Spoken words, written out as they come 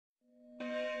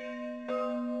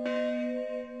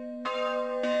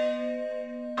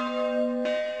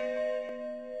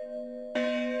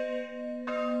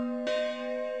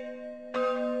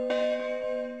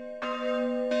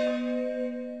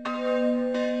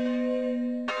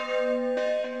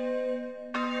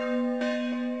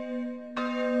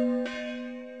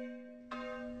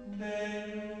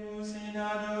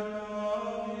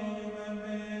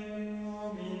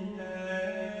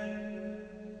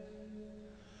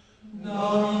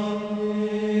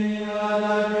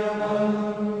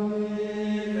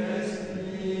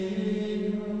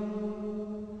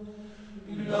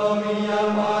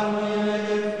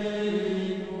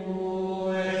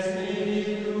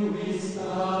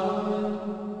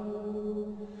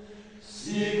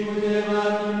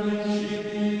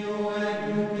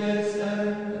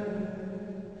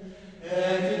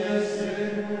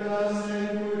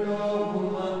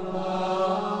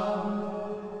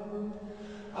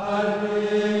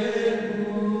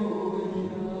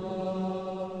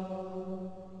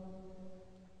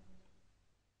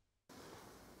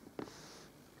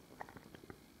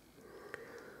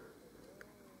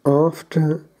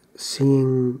After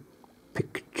seeing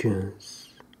pictures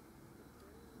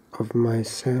of my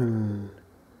cell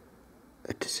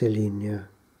at Selignac,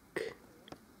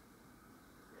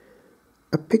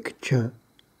 a picture,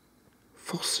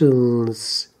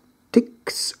 fossils,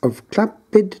 ticks of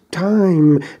clapped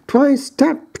time, twice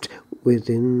tapped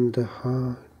within the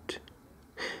heart,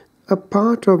 a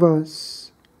part of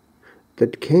us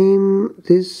that came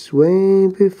this way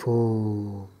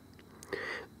before,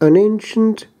 an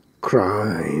ancient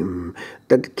crime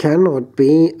that cannot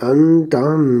be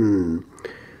undone,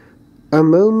 a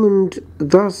moment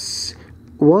thus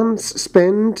once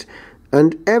spent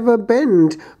and ever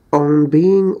bent on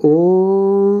being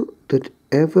all that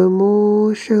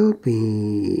evermore shall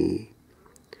be,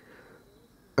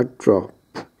 a drop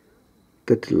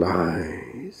that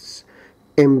lies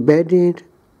embedded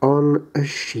on a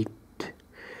sheet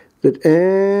that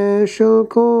air shall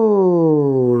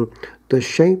call the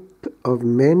shape of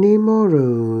many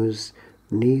morrows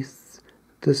 'neath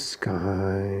the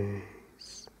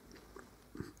skies.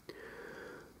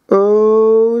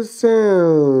 O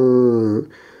cell,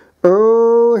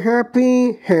 O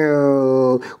happy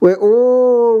hell, where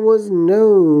all was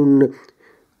known,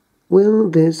 will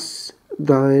this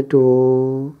thy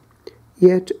door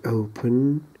yet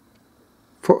open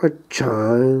for a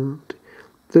child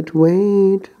that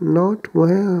weighed not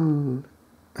well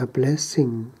a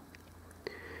blessing,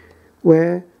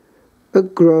 where a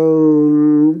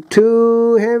groan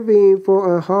too heavy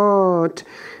for a heart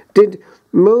did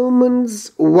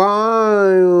moments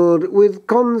wild with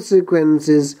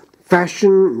consequences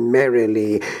fashion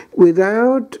merrily,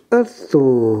 without a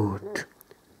thought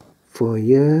for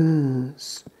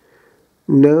years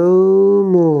no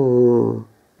more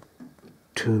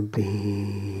to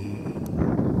be?